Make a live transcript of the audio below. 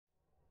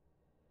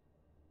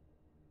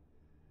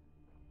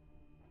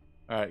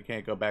Alright,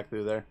 can't go back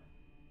through there.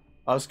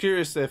 I was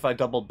curious if I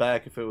doubled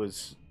back if it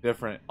was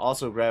different.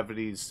 Also,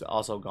 gravity's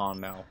also gone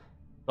now.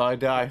 So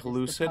did I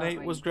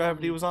hallucinate was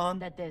gravity was on?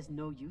 That there's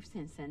no use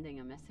in sending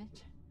a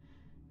message?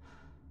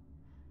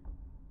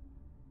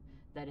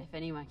 That if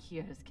anyone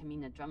hears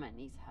Kamina Drummond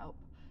needs help,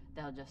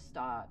 they'll just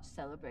start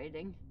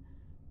celebrating?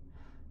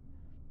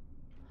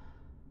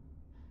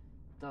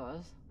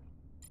 Those?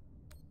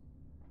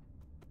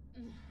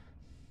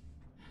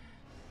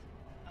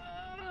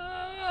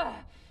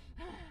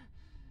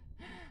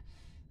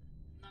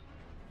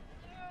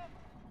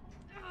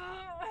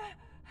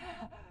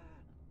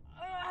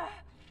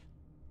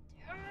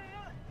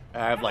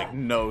 I have like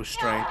no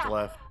strength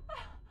left.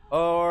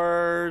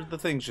 Or the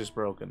thing's just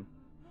broken.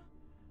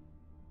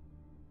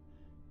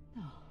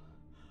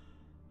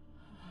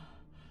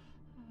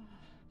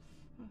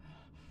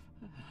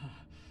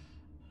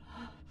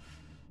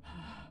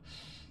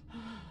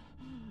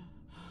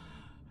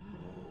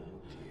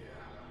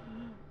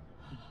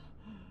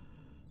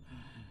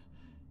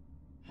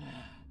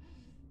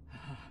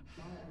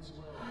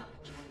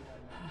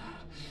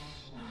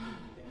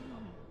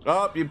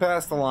 Oh, you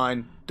passed the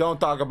line. Don't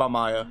talk about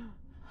Maya.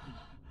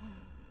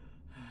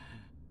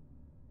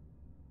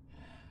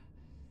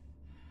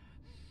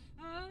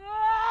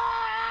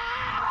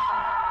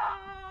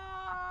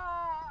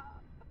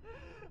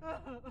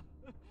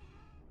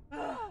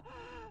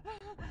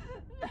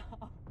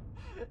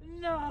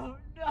 No.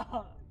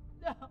 How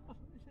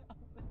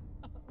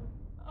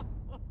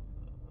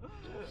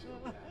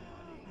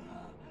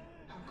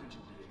could you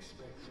be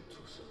expected to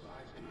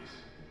survive this?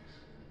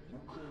 You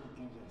couldn't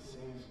even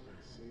save her.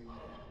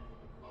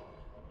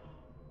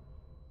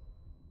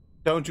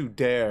 Don't you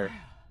dare.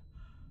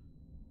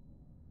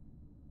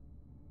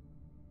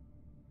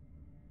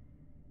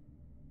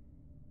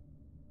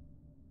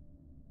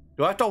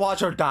 Do I have to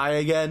watch her die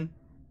again?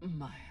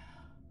 Maya.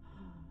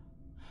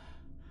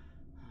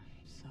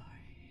 I'm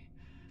sorry.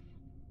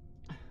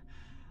 I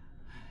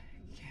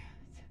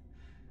can't.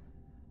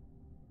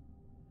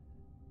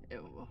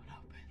 It won't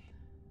open.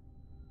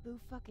 Who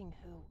fucking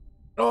who?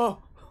 Oh,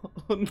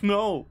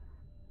 no.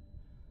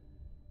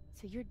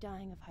 So you're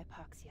dying of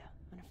hypoxia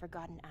on a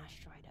forgotten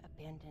asteroid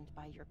abandoned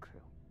by your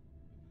crew.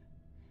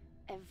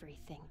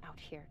 Everything out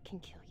here can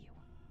kill you.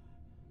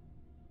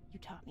 You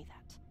taught me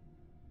that.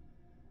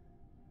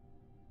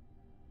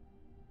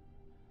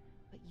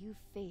 But you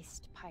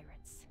faced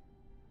pirates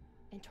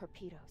and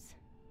torpedoes.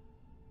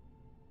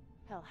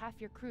 Hell, half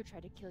your crew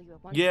tried to kill you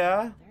at one point or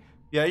another.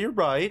 Yeah, you're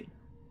right.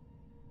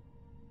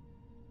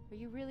 Are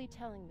you really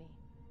telling me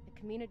the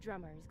Kamina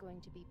drummer is going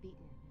to be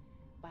beaten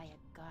by a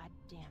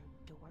goddamn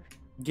door?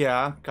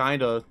 Yeah,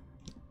 kinda.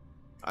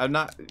 I'm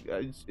not.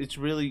 It's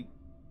really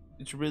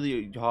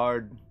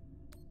hard.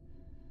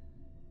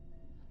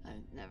 I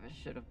never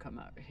should have come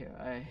out here.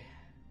 I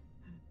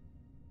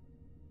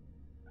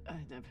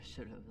never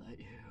should have let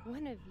you.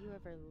 When have you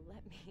ever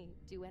let me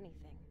do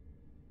anything?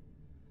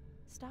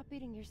 Stop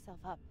beating yourself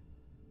up.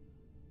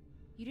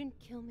 You didn't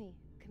kill me,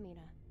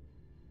 Kamina.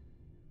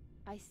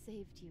 I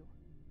saved you.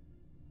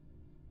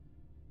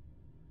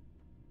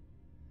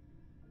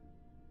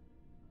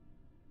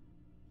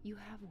 You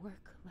have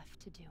work left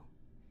to do.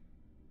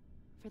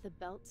 For the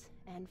belt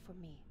and for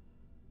me.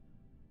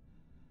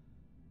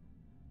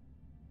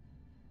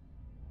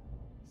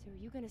 So are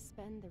you gonna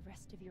spend the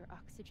rest of your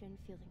oxygen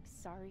feeling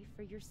sorry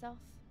for yourself?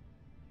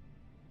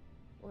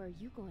 Or are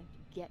you going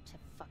to get to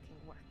fucking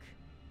work?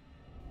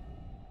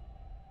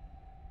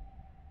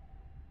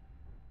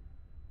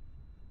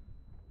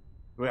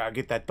 We gotta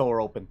get that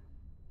door open.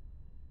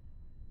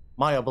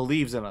 Maya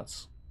believes in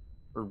us.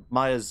 Or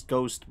Maya's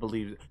ghost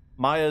believes.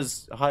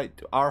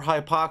 Our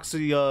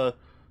hypoxia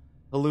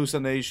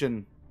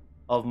hallucination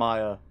of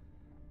Maya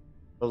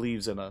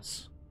believes in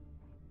us.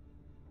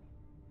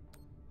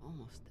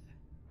 Almost there.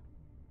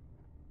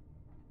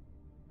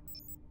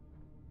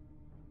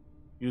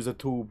 Use a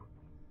tube.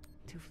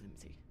 Too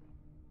flimsy.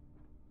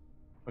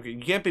 Okay,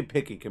 you can't be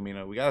picky,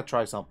 Kamina. We gotta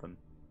try something.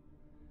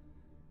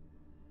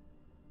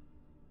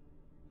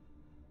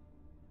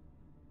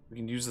 We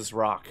can use this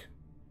rock.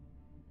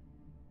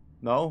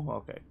 No?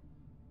 Okay.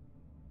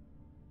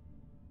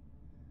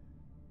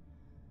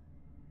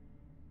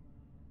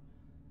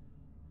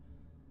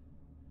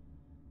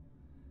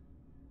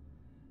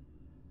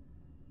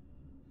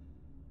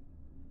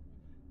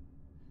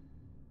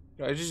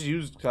 Can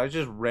I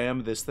just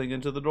ram this thing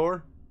into the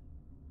door?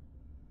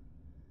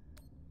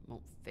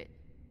 Won't fit.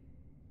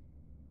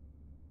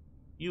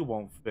 You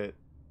won't fit.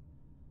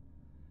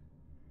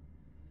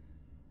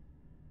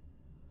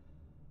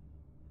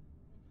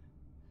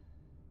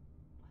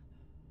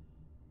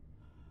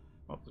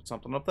 Oh, there's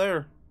something up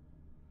there.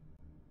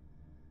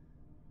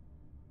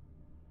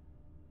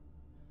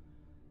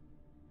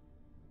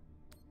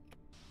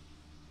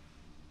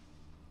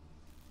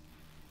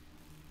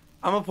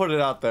 I'm gonna put it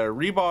out there.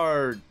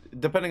 Rebar,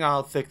 depending on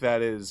how thick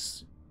that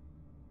is,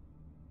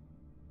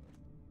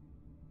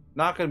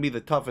 not gonna be the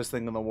toughest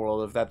thing in the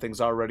world if that thing's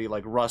already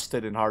like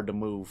rusted and hard to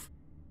move.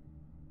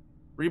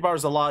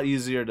 Rebar's a lot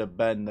easier to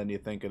bend than you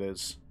think it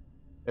is.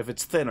 If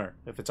it's thinner.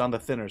 If it's on the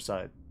thinner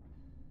side.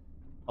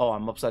 Oh,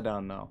 I'm upside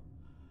down now.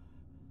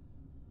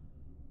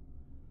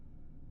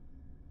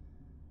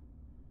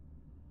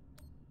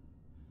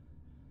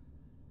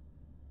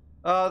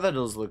 That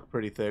does look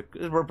pretty thick.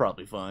 We're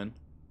probably fine.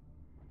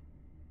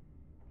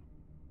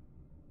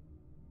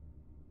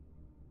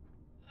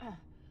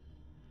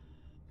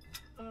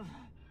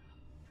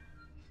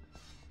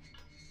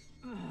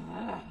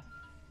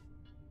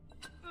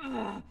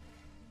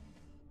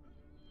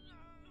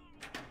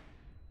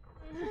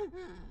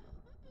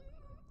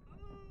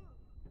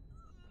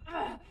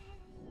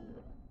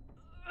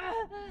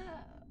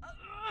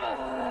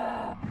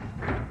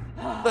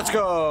 Let's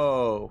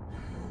go!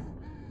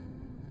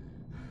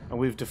 And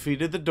we've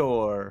defeated the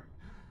door.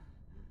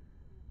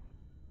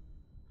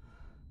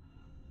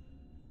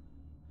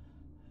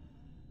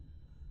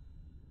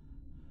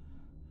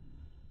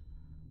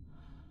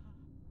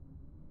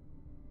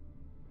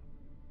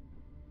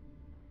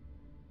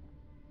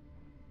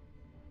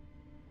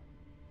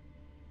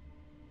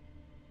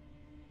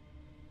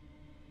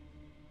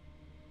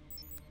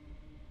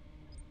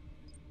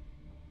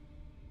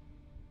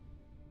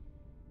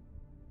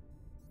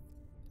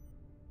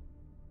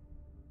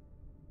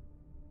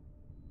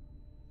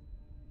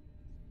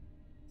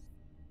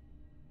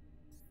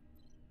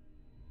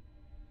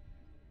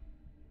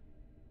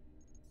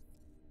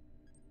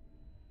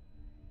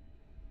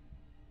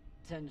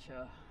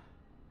 Tensho,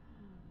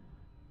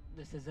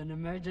 this is an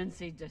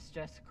emergency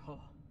distress call.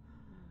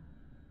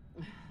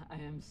 I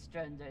am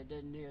stranded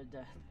and near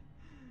death.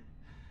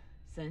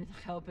 Send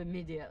help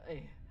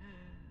immediately.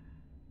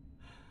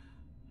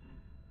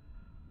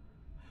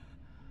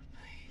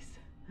 Please,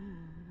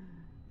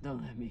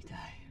 don't let me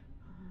die.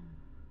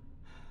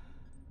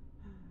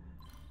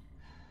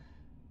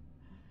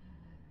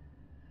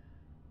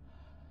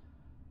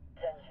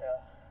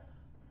 Tensho,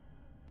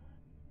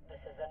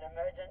 this is an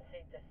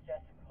emergency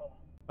distress call.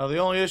 Now the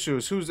only issue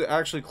is who's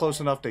actually close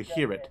enough to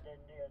hear it.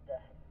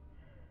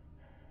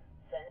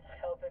 Send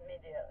help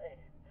immediately.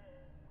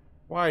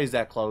 Why is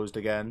that closed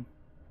again?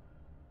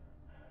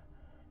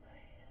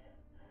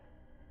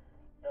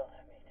 Don't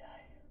let me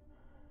die.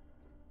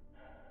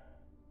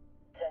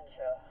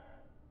 Tensho,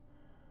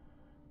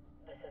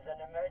 this is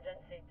an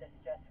emergency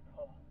distress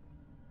call.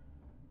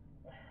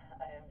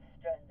 I am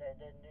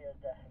stranded and near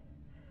death.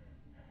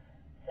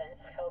 Send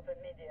help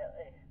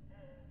immediately.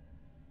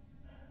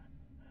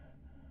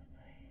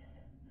 Please,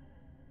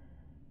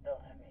 don't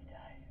let me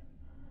die.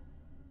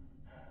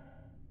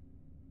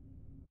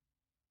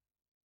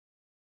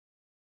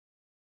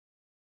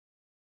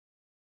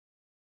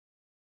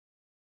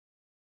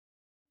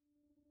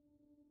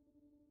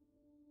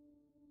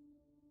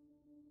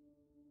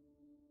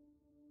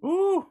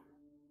 Ooh!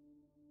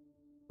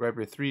 Grab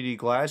your 3D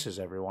glasses,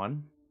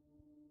 everyone.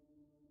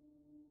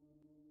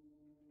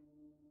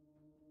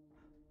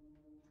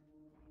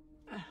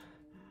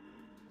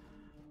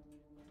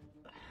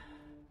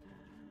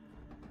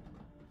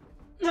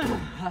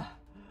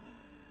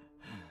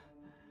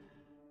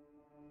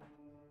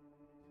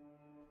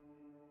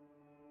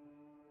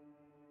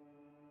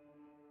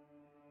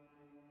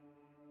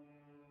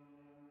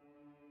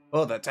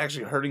 Oh, that's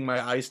actually hurting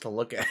my eyes to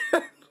look at.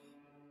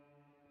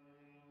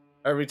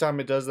 Every time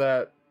it does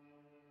that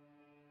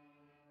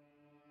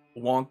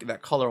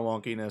that color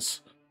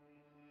wonkiness.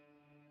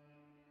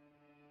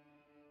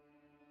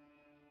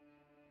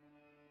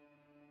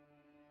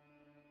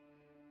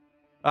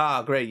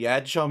 Ah, great. You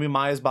had to show me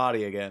Maya's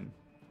body again.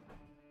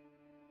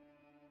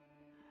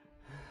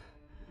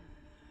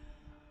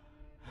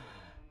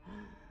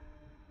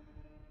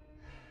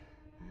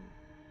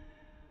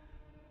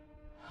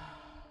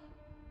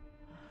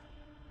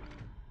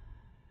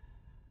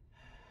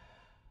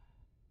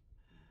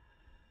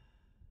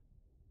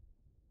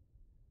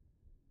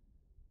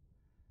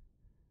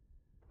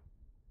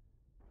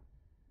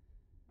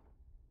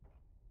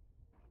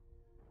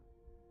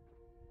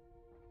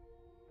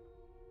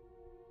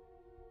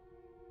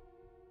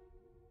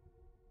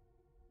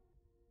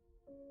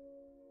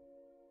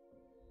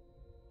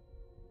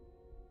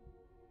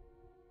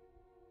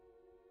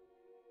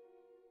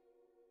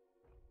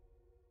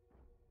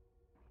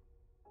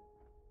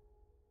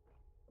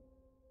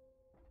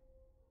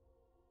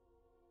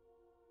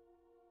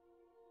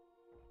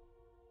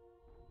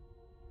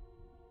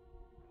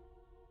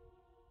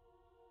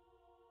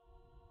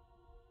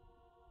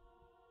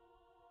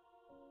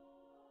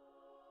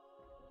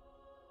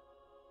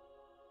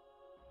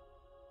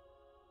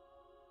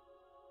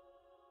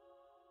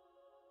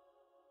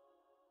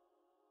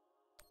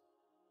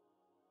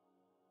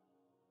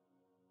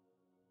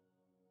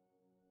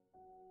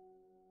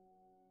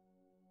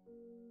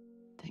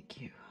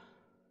 Thank you.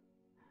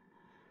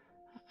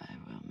 I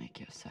will make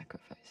your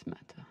sacrifice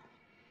matter.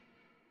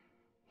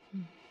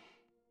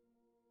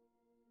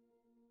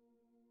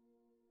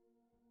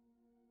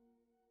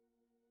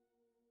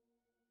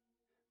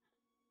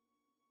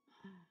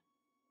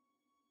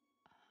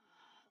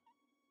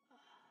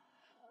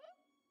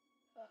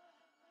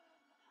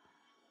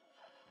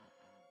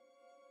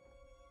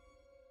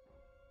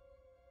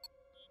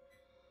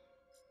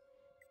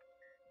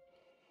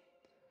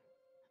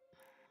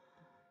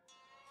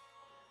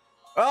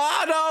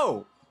 Ah,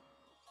 no!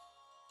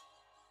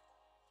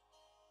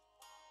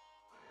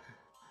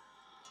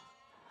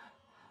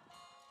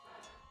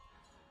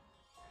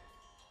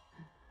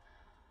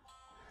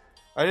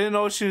 I didn't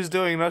know what she was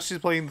doing. Now she's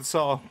playing the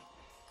song.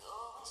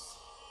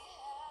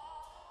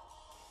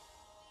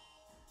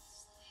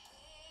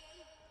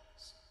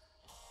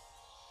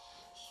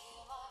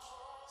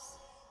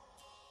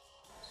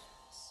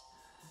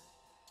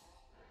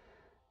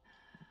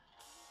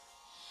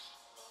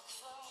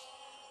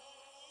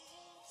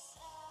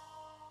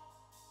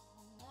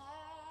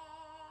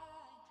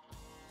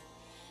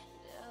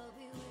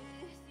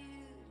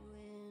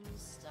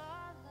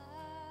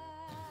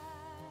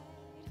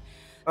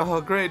 Oh,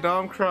 great. Now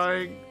I'm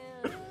crying.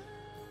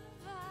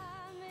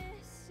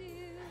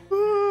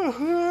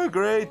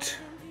 Great.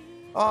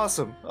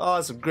 Awesome.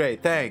 Awesome.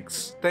 Great.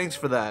 Thanks. Thanks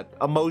for that.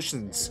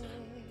 Emotions.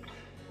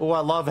 Oh, I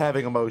love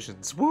having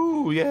emotions.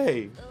 Woo,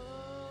 yay.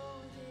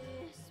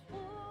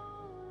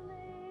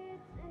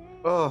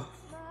 Oh.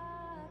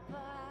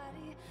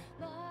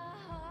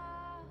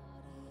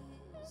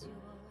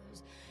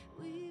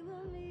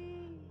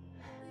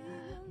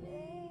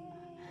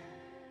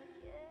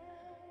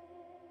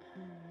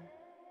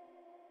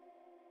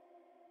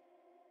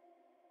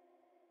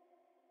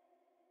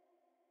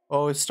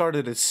 Oh, it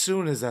started as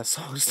soon as that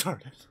song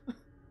started.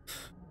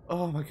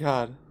 Oh my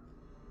god.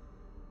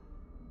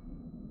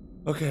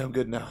 Okay, I'm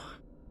good now.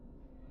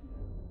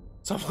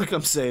 Someone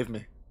come save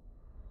me.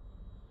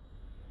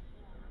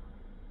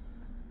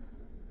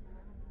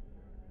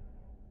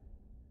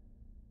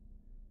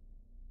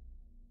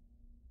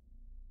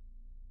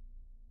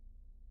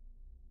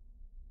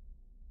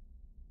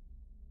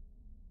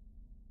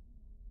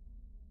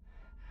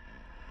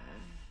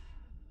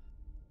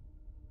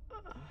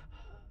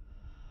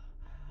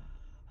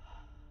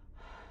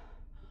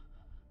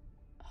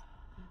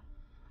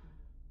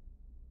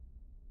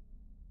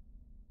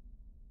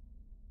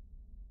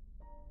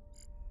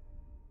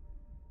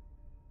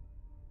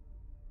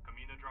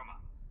 Drama.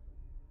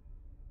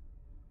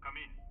 Come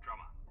in,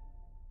 Drama.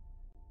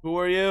 Who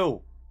are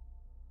you?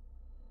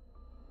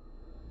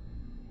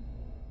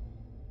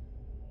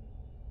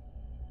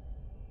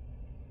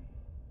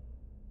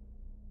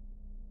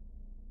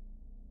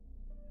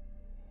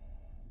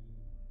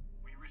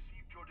 We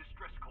received your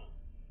distress call.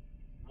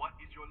 What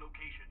is your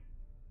location?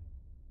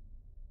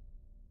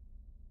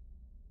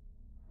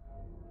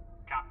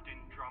 Captain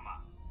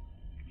Drama.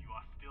 If you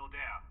are still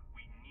there,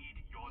 we need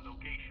your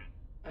location.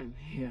 I'm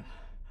here.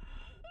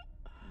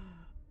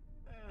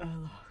 Look.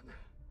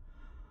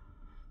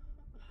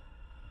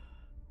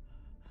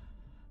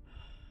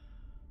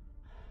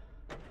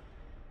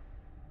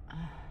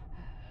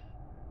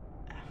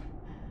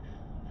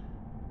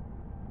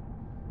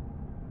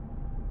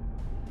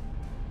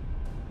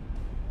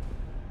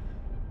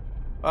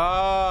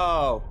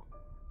 Oh.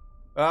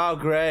 Oh,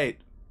 great.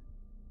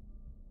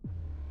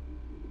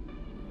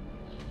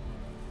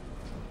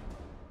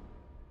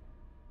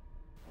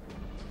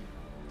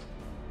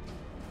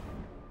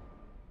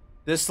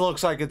 This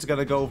looks like it's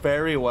gonna go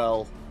very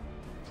well.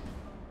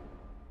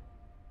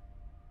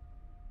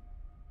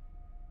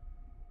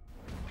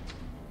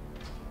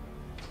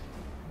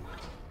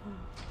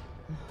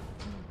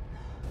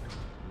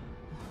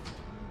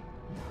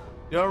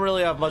 You don't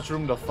really have much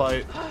room to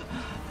fight.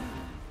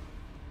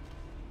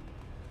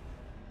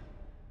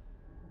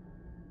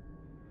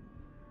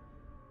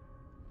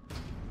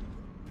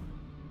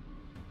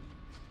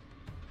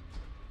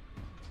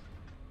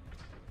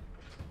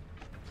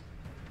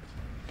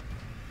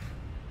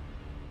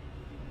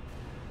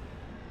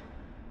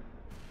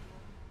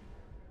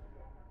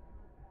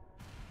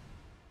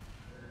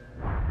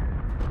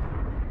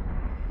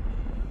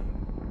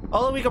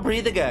 Oh, we can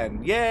breathe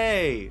again.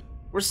 Yay!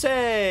 We're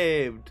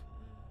saved!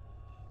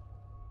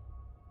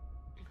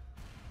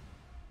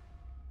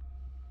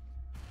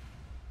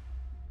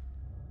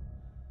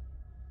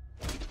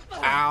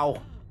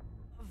 Ow.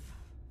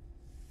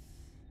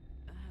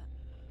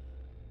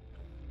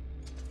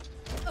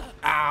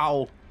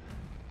 Ow.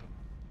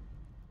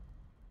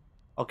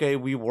 Okay,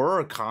 we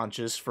were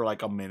conscious for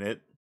like a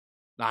minute.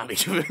 Not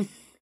even.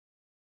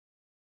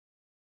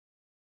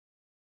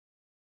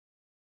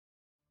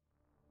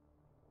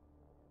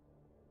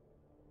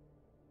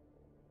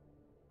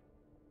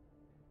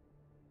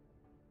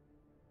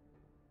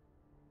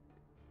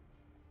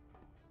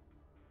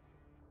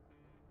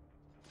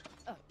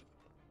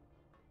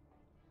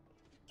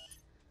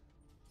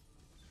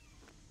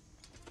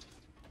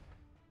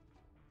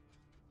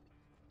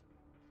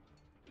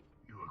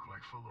 You look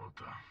like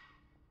Falota.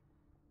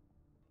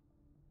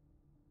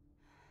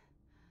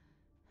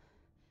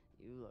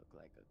 You look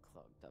like a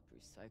clogged up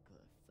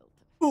recycler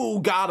filter.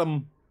 Ooh, got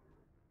him.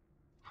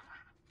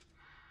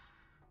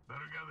 Better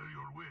gather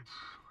your wits.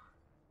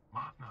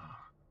 Matna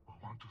will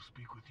want to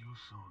speak with you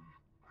soon.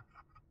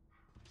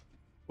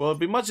 Well, it'd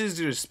be much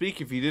easier to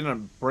speak if you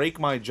didn't break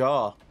my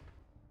jaw.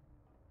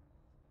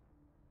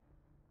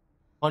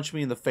 Punch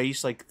me in the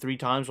face like 3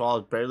 times while I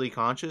was barely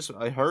conscious.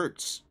 It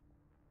hurts.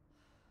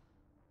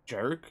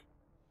 Jerk.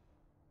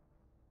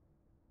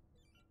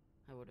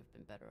 I would have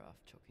been better off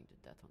choking to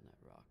death on that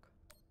rock.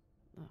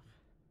 Ugh.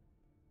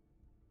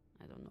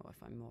 I don't know if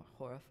I'm more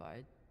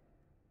horrified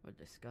or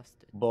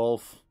disgusted.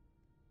 Both.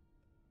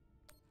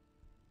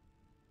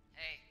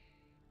 Hey.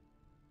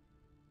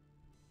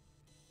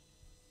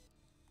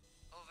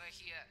 Over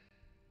here.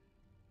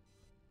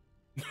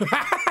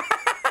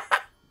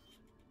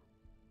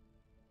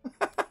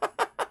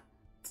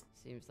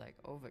 Seems like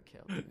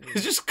overkill to me.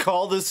 You just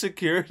call the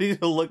security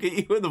to look at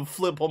you and then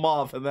flip them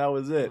off, and that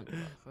was I it. wonder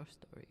what her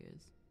story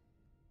is.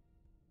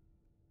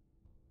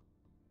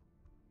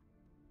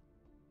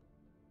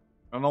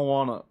 I don't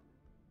wanna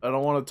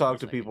talk to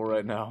Looks like people an right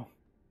idiot. now.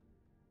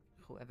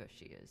 Whoever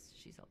she is,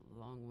 she's a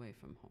long way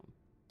from home.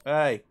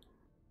 Hey,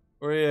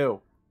 who are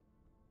you?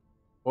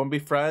 Want to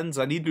be friends?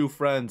 I need new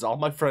friends. All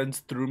my friends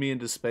threw me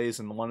into space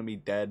and wanted me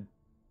dead.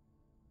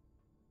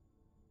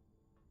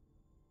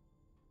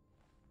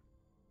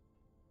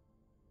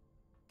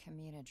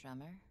 Kamina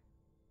drummer?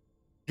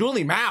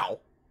 Julie Mao.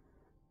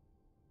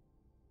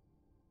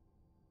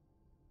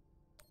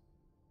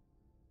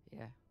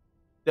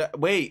 Yeah.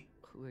 Wait.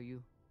 Who are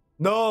you?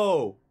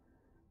 No.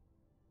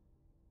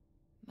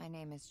 My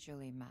name is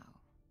Julie Mao.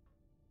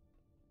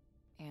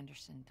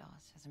 Anderson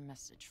Dawes has a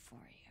message for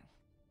you.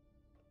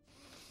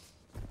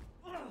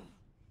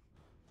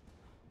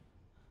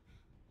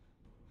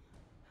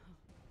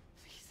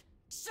 Please.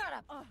 Shut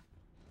up!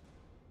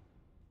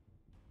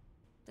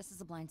 This is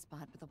a blind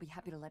spot, but they'll be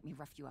happy to let me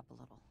rough you up a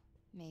little.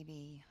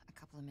 Maybe a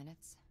couple of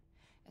minutes.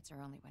 It's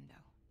our only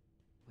window.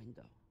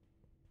 Window.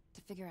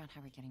 To figure out how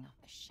we're getting off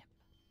the ship.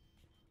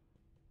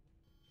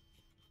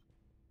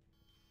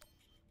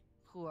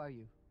 Who are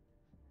you?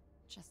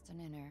 Just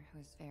an inner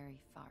who's very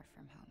far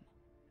from home.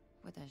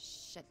 With a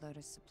shitload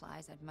of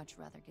supplies I'd much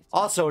rather give to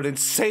Also, an my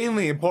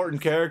insanely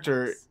important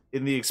character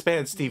in the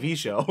Expanse TV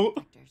show.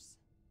 Victors.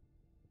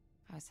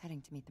 I was heading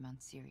to meet them on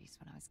Ceres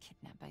when I was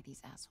kidnapped by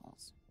these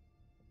assholes.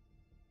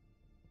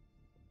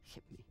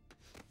 Hit me.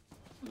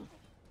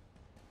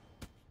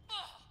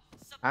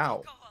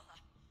 Ow.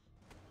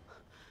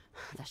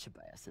 That should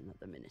buy us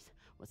another minute.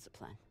 What's the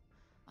plan?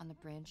 On the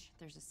bridge,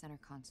 there's a center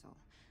console.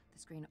 The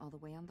screen all the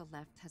way on the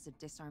left has a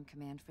disarm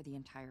command for the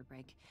entire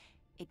brig.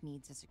 It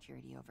needs a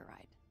security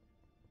override.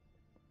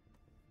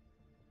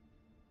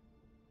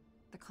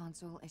 The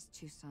console is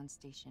Tucson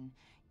Station.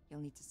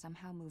 You'll need to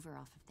somehow move her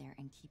off of there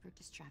and keep her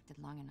distracted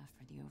long enough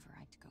for the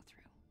override to go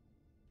through.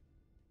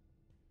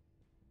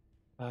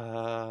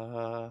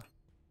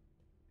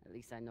 At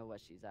least I know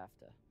what she's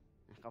after.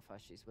 And how far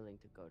she's willing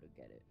to go to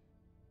get it.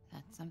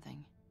 That's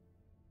something.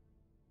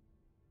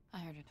 I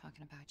heard her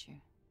talking about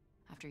you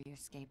after you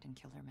escaped and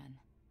killed her men.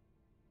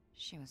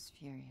 She was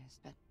furious,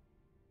 but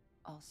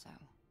also,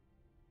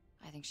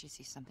 I think she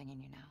sees something in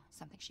you now,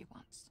 something she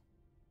wants.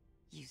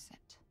 Use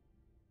it.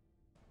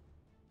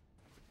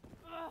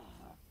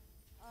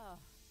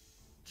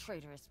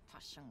 Traitorous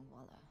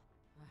Pashangwala.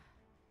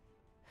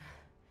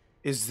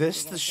 Is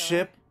this the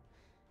ship?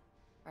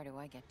 Where do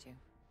I get to?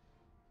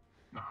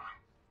 Nah.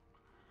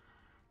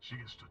 She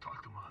gets to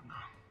talk to Mana.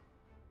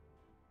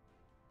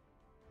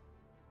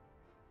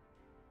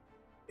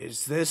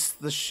 Is this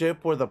the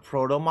ship where the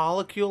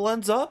proto-molecule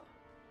ends up?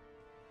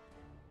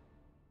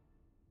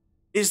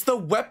 Is the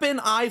weapon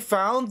I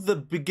found the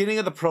beginning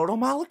of the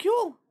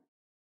proto-molecule?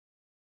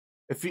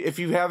 If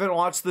you haven't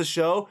watched the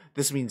show,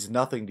 this means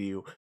nothing to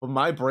you. But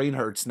my brain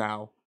hurts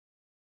now.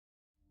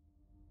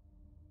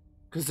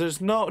 Because there's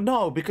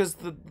because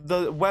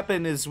the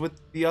weapon is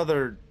with the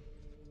other...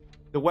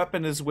 The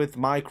weapon is with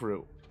my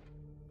crew.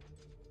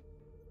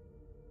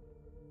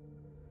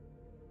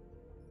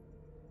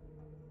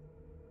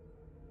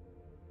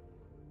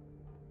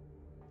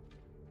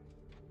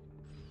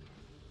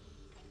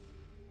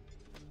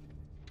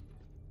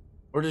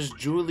 Or does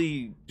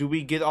Julie... Do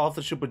we get off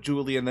the ship with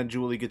Julie and then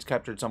Julie gets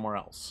captured somewhere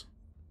else?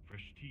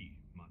 Fresh tea,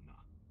 Mana.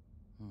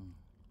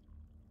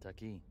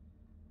 Taki.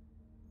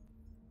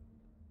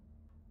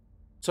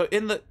 So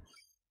in the...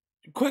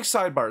 Quick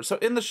sidebar. So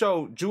in the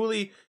show,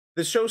 Julie...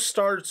 The show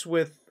starts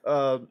with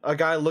a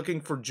guy looking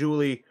for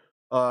Julie,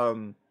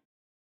 who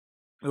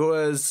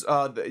has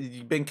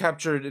been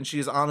captured, and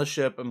she's on a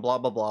ship, and blah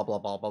blah blah blah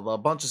blah blah blah, a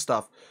bunch of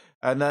stuff,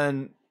 and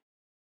then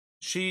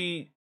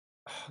she.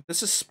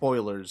 This is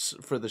spoilers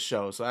for the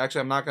show, so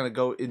actually I'm not going to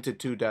go into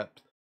too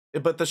depth,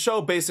 but the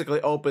show basically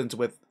opens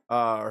with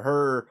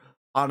her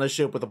on a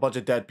ship with a bunch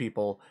of dead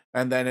people,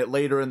 and then it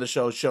later in the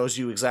show shows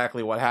you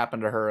exactly what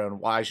happened to her and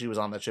why she was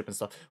on that ship and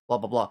stuff, blah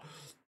blah blah.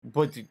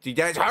 But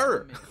that's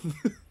her.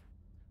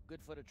 Good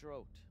for the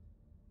throat.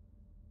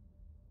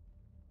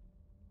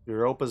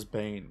 Europa's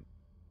Bane.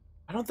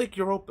 I don't think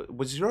Europa...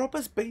 Was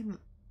Europa's Bane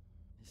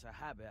It's a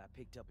habit I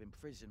picked up in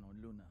prison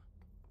on Luna.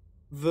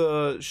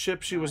 the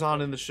ship she was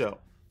on in the show?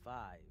 5.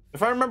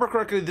 If I remember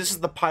correctly, this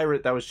is the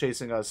pirate that was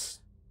chasing us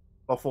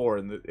before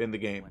in the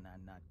game. When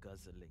I'm not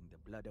guzzling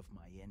the blood of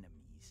my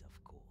enemies,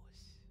 of course.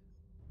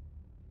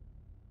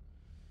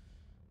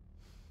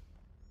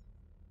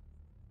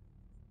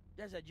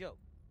 That's a joke.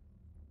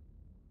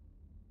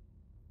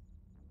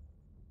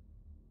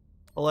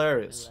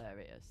 Hilarious.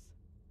 Hilarious.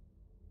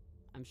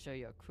 I'm I'm sure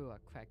your crew are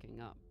cracking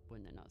up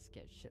when they're not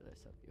scared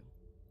shitless of you.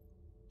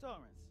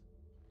 Torrance,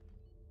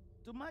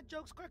 do my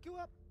jokes crack you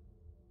up?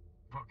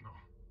 Fuck no.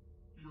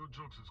 Your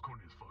jokes is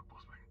corny as fuck,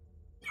 boss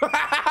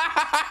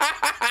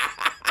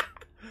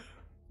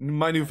man.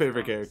 My new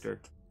favorite Torrance.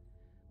 character.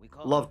 We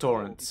call Love him Cole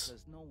Torrance.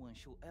 because no one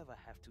should ever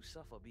have to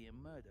suffer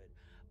being murdered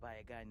by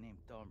a guy named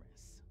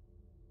Torrance.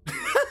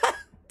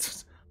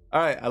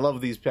 Alright, I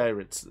love these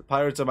pirates.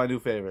 Pirates are my new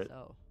favorite.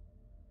 So,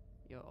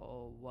 you're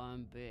all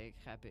one big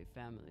happy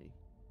family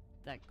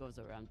that goes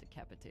around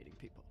decapitating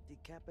people.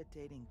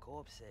 Decapitating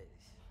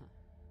corpses.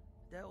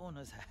 Their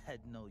owners had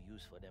no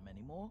use for them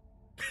anymore.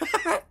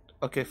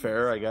 Okay,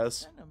 fair, I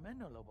guess.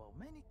 Sentimental about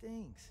many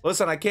things.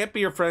 Listen, I can't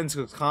be your friends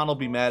because Khan will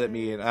be mad at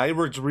me, and I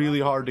worked really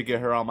hard to get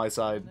her on my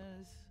side.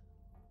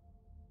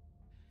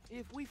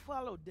 If we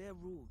followed their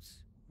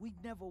rules,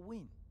 we'd never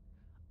win.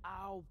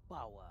 Our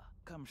power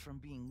comes from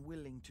being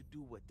willing to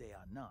do what they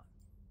are not.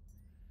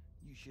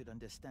 You should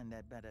understand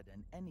that better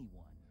than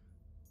anyone.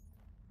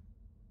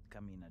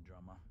 Kamina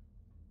Drama.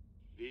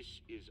 This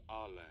is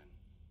Arlan,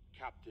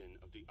 captain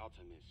of the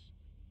Artemis.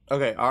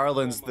 Okay,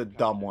 Arlen's the Former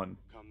dumb captain, one.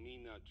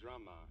 Kamina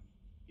Drama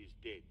is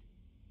dead.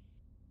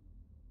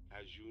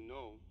 As you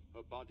know,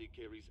 her body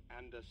carries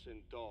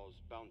Anderson Dawes'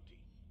 bounty.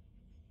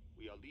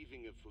 We are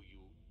leaving it for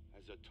you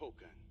as a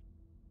token.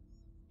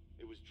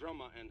 It was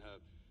Drama and her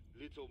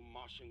little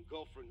Martian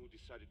girlfriend who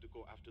decided to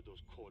go after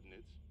those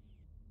coordinates.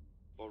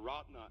 But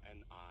Ratna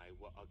and I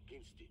were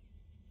against it.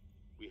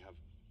 We have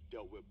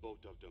dealt with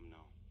both of them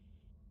now.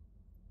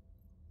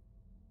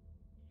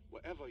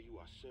 Whatever you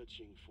are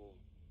searching for,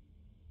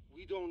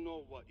 we don't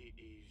know what it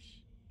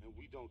is, and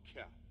we don't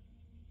care.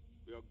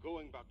 We are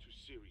going back to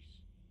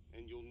Ceres,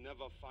 and you'll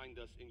never find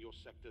us in your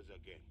sectors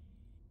again.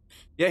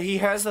 Yeah, he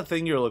has the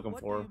thing you're looking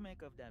What for. do you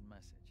make of that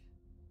message?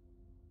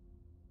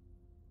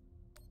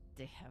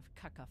 They have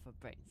caca for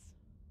brains.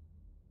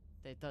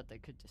 They thought they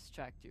could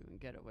distract you and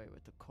get away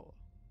with the core.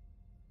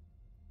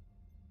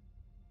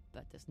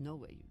 But there's no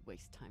way you'd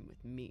waste time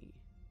with me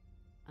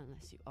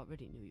unless you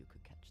already knew you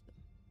could catch them.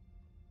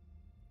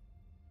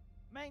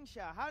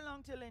 Mensha, how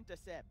long till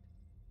intercept?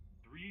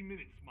 3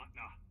 minutes,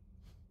 Matna.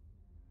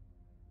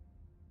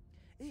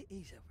 It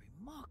is a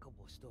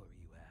remarkable story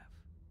you have.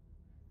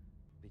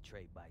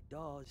 Betrayed by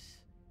Dawes,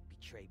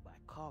 betrayed by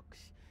Cox,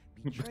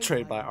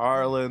 Betrayed by your own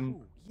Arlen.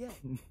 crew. Yet,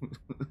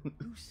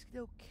 you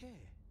still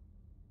care.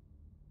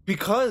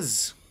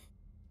 Because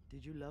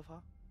Did you love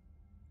her?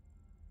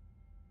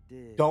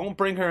 Did don't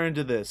bring her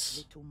into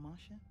this. Little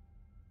Martian?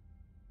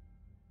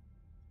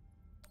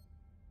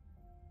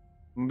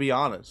 I'm gonna be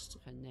honest.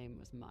 Her name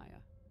was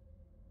Maya.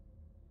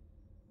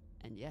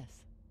 And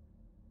yes,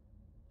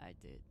 I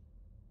did.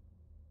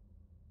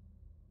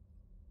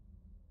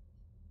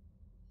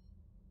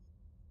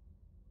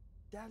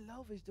 That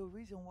love is the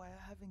reason why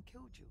I haven't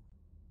killed you.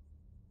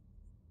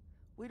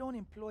 We don't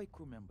employ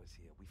crew members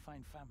here. We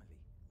find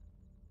family.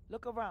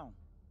 Look around.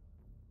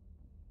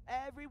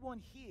 Everyone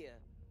here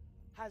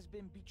has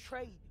been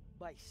betrayed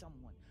by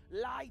someone,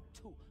 lied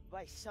to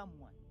by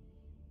someone.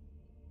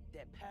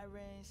 Their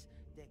parents,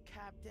 their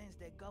captains,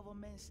 their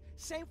governments.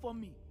 Same for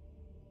me.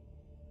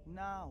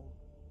 Now,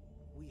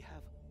 we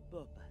have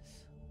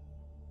purpose.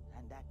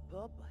 And that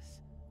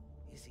purpose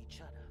is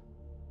each other.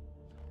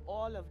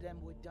 All of them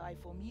would die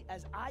for me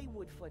as I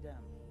would for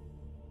them.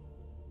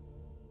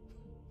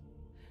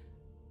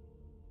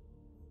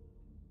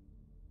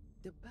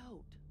 The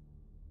belt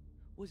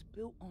was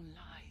built on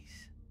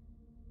lies.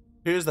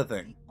 Here's the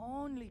thing. The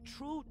only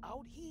truth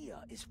out here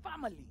is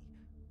family.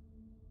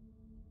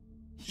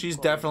 She's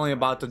Call definitely it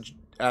about to brothers.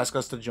 ask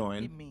us to It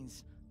join.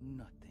 means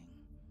nothing.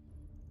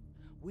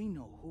 We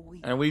know who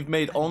we And we've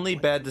made and only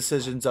what bad we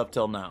decisions want. up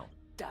till now.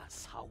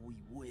 That's how we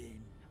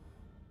win.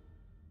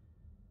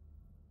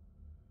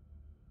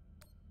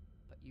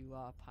 But you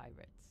are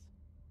pirates.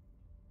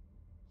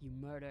 You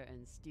murder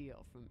and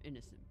steal from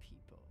innocent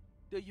people.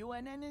 The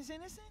UNN is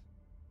innocent?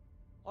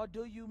 Or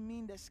do you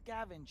mean the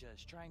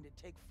scavengers trying to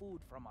take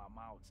food from our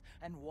mouths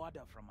and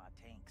water from our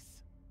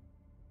tanks?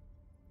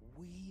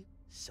 We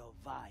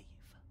survive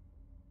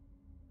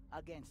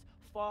against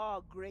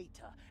far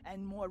greater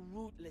and more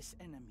ruthless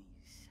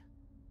enemies.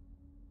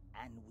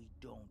 And we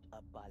don't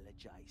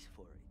apologize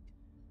for it.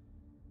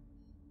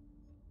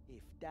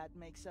 If that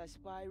makes us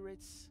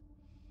pirates,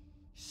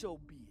 so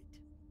be it.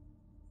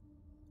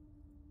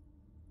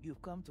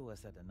 You've come to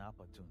us at an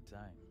opportune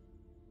time.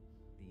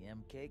 The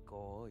MK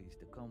Core is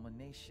the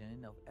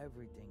culmination of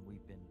everything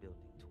we've been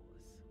building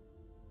towards.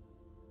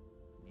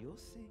 You'll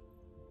see.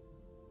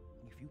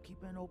 If you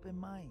keep an open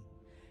mind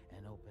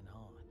and open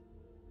heart,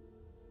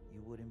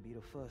 you wouldn't be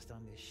the first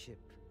on this ship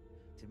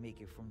to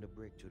make it from the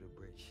brig to the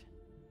bridge.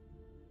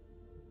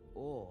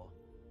 Or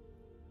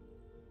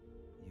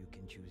you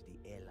can choose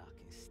the airlock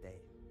instead.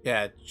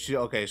 Yeah,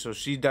 okay, so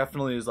she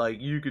definitely is like,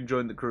 you can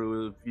join the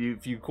crew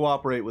if you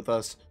cooperate with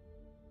us.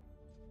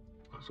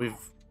 Let's go.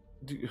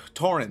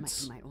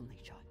 Torrance. My only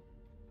shot.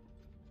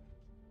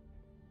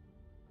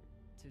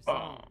 Too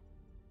soon.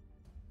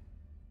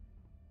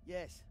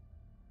 Yes.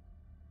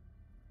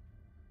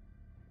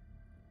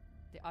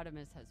 The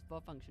Artemis has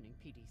 4 functioning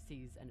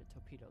PDCs and a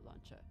torpedo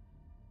launcher.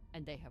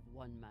 And they have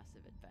one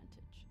massive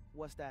advantage.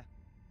 What's that?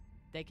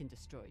 They can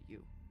destroy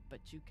you, but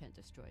you can't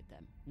destroy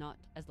them. Not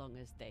as long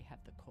as they have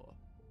the core.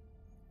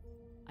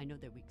 I know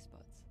their weak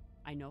spots.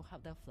 I know how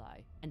they'll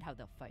fly and how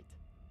they'll fight.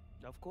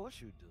 Of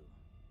course you do.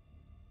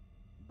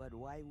 But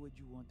why would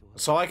you want to hurt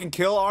So I can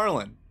kill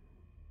Arlen.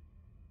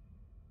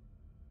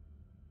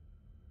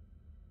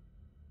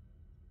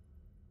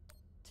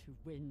 To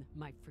win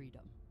my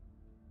freedom.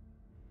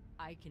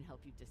 I can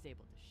help you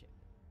disable the ship.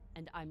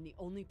 And I'm the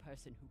only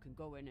person who can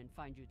go in and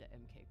find you the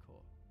MK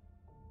core.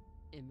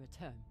 In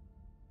return,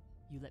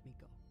 you let me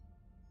go.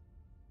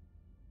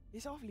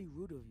 It's awfully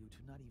rude of you to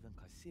not even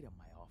consider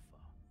my offer.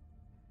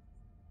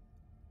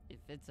 If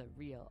it's a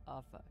real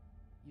offer,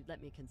 you'd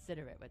let me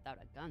consider it without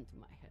a gun to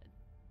my head.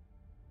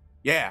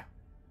 Yeah.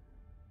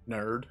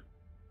 Nerd.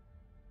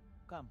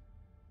 Come.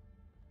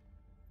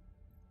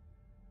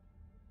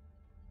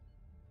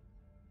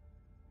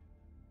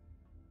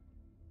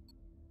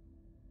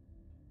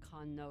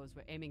 Khan knows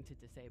we're aiming to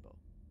disable.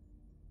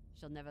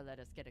 She'll never let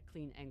us get a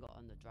clean angle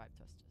on the drive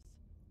thrusters.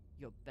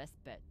 Your best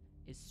bet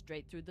is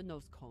straight through the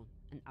nose cone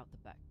and out the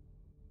back.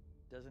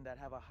 Doesn't that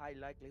have a high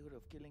likelihood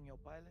of killing your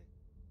pilot?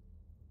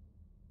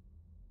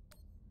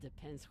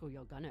 Depends who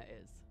your gunner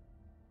is.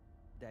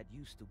 That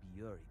used to be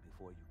Yuri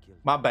before you killed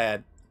him. My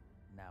bad.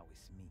 Now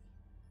it's me.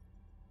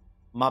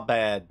 My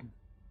bad.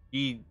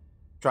 He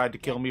tried to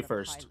kill Get me the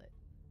first. pilot.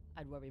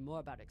 I'd worry more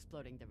about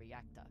exploding the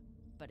reactor.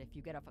 But if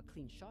you get off a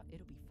clean shot,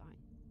 it'll be fine.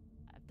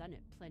 I've done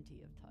it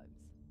plenty of times.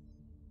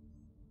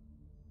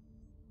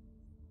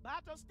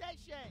 Battle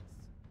stations!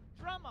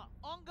 Drummer,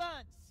 on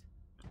guns!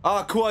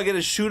 Oh, cool. I get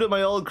to shoot at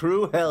my old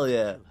crew? Hell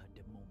yeah. Kill her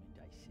the moment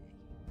I say.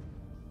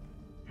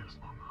 Yes,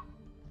 Mama.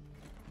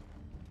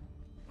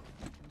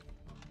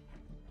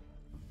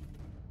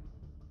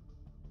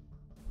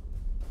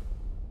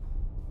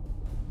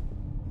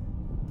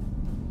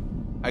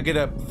 I get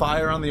a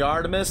fire on the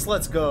Artemis.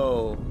 Let's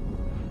go.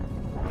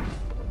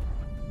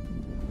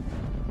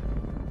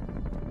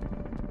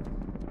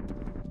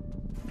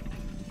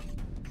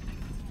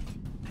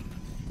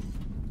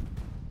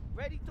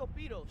 Ready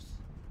torpedoes.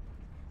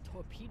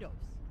 Torpedoes.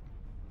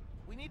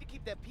 We need to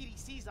keep their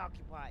PDCs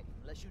occupied,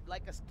 unless you'd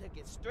like us to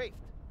get strafed.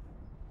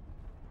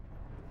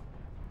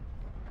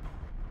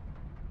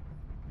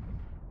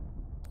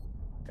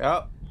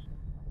 Yep.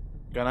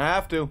 Gonna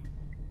have to.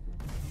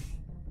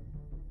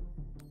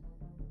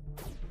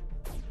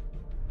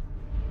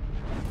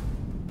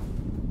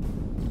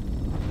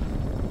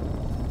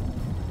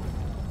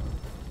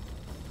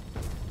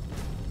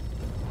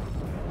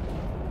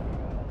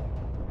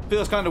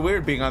 Feels kind of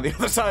weird being on the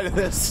other side of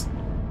this.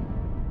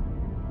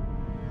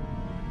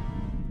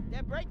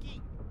 They're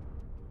breaking.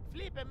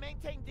 Flip and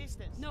maintain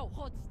distance. No,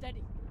 hold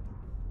steady.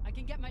 I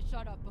can get my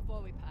shot off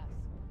before we pass.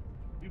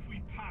 If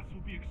we pass,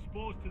 we'll be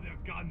exposed to their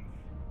guns.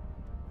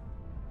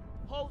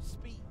 Hold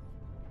speed.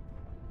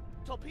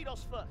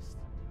 Torpedoes first,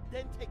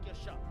 then take your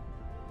shot.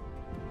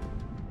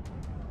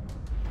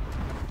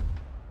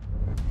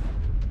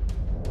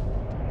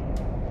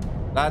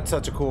 That's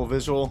such a cool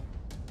visual.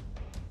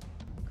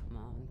 Come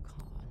on,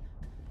 Khan.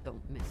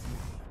 Don't miss me.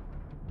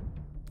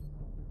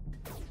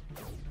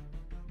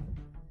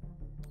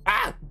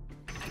 Ah!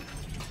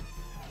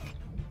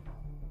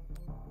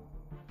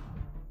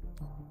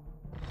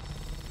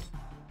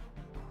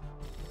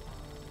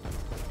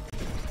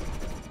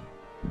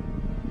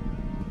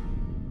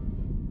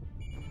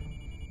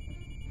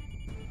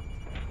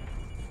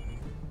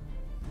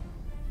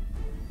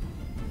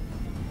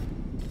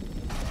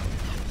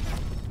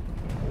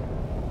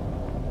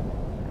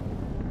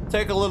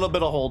 Take a little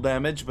bit of hull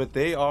damage, but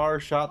they are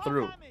shot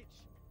through.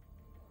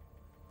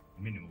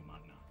 Minimal,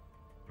 Magna.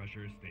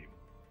 Pressure is stable.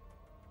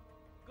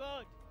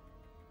 Good.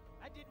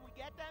 And did we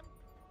get them?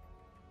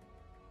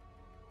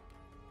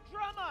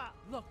 Drummer!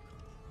 Look,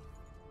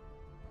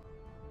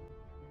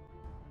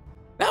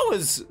 That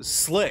was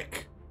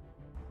slick.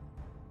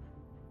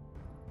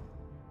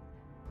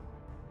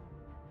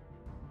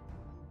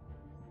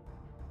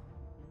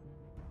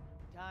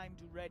 Time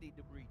to ready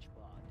the breach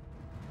pod.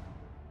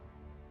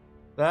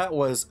 That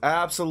was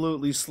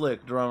absolutely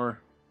slick, drummer.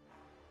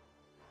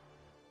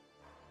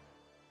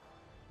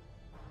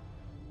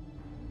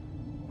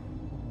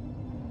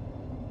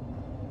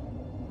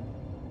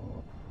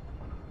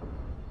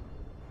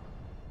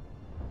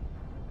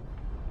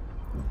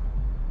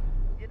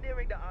 You're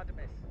nearing the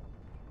Artemis.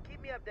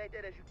 Keep me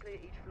updated as you clear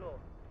each floor.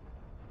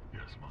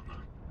 Yes,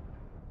 Mama.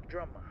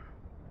 Drummer,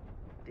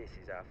 this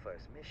is our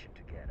first mission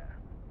together.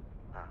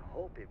 I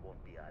hope it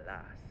won't be our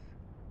last.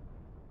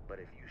 But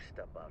if you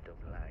step out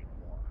of line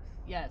once...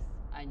 yes,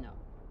 I know.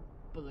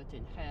 Bullet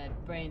in head,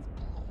 brains.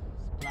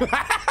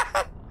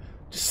 Splash.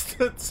 Just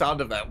the sound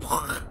of that.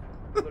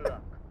 Good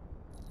luck.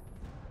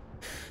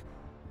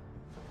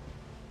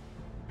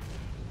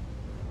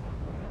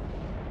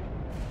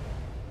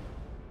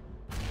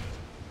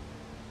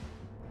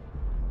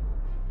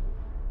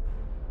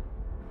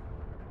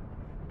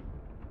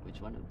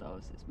 Which one of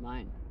those is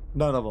mine?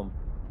 None of them.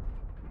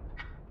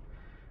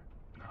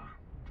 Nah,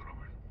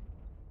 drummer.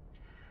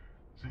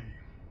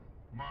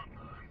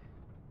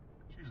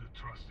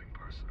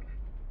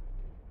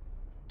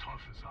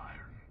 tough as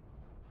iron,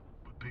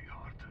 but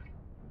big-hearted.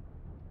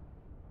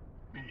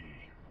 Me,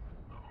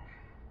 though.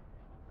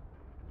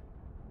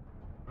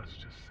 Let's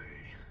just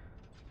say,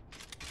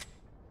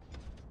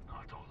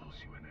 not all those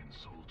UNN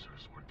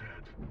soldiers were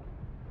dead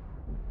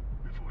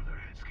before their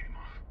heads came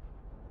off.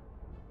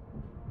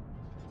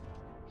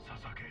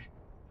 Sasaki.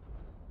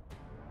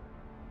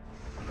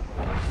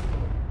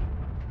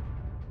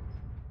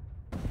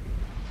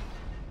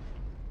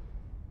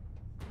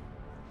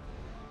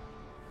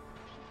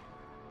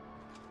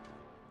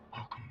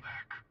 Welcome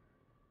back.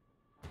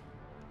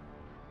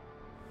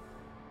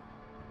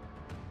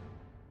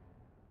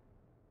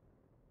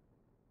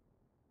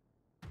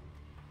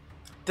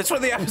 That's where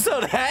the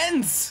episode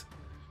ends.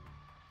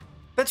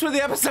 That's where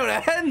the episode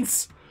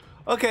ends.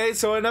 Okay,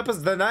 so in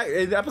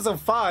episode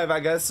 5, I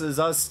guess, is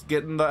us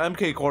getting the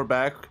MK core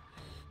back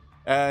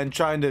and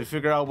trying to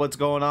figure out what's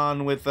going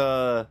on with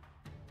the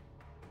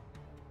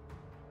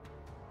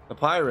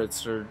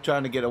pirates, or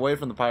trying to get away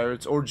from the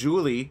pirates, or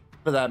Julie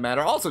for that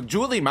matter. Also,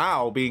 Julie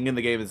Mao being in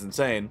the game is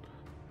insane.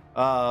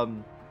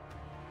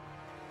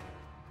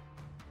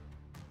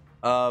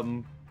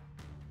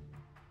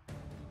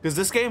 Because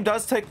this game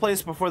does take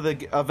place before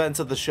the events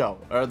of the show,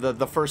 or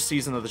the first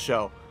season of the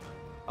show.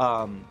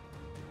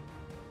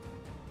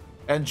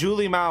 And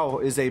Julie Mao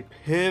is a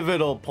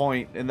pivotal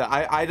point in the.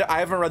 I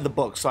haven't read the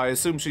book, so I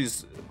assume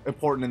she's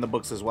important in the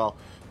books as well.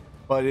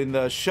 But in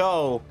the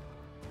show,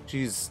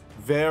 she's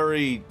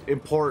very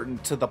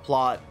important to the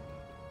plot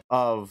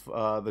of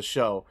the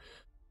show.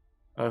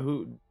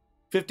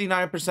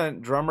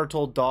 59% drummer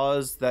told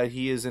Dawes that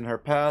he is in her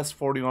past.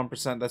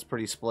 41%, that's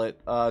pretty split,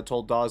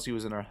 told Dawes he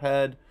was in her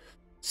head.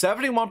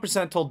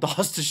 71% told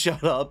Dawes to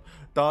shut up.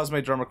 Dawes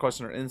made drummer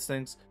question her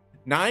instincts.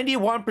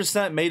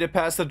 91% made it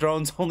past the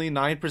drones. Only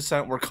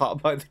 9% were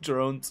caught by the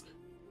drones.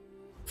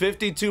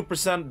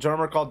 52%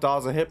 drummer called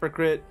Dawes a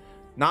hypocrite.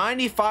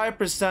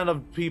 95%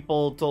 of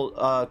people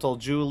told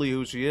Julie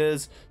who she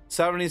is.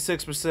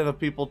 76% of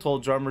people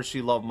told drummer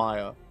she loved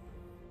Maya.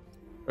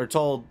 Or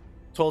told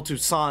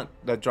Toussaint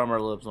that drummer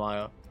loves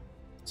Maya.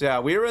 So yeah,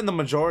 we were in the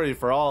majority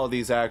for all of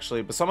these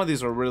actually, but some of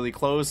these were really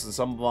close and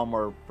some of them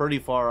were pretty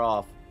far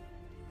off.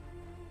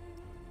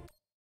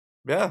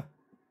 Yeah,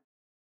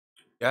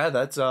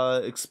 that's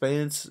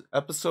Expanse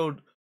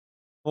episode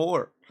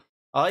 4.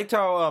 I liked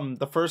how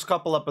the first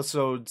couple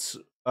episodes,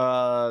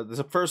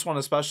 the first one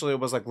especially,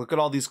 was like, look at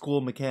all these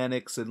cool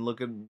mechanics and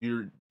look at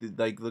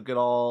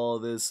all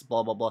this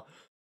blah blah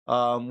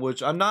blah.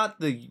 Which I'm not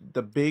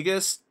the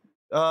biggest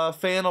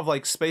fan of,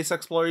 like, space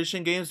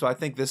exploration games, but I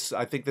think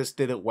this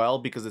did it well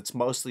because it's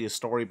mostly a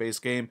story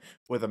based game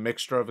with a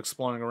mixture of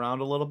exploring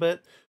around a little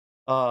bit.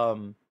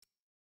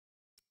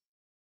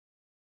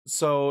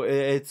 So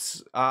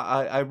it's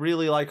I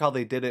really like how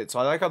they did it. So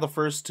I like how the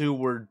first two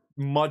were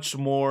much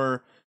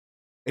more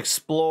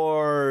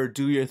explore,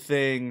 do your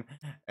thing,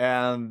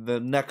 and the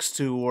next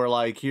two were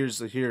like,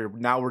 here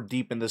now we're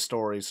deep in the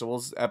story.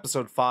 So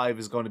episode 5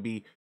 is going to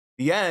be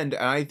the end,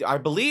 and I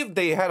believe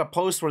they had a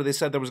post where they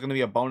said there was going to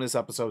be a bonus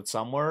episode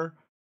somewhere,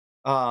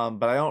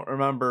 but I don't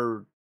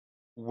remember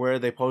where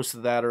they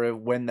posted that or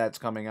when that's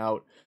coming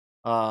out.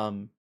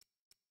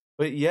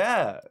 But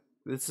yeah,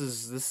 this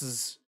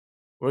is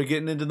we're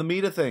getting into the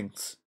meat of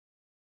things.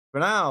 For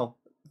now,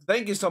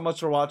 thank you so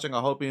much for watching.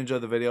 I hope you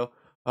enjoyed the video.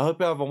 I hope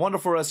you have a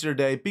wonderful rest of your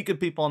day. Be good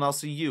people, and I'll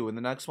see you in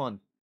the next one.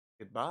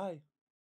 Goodbye.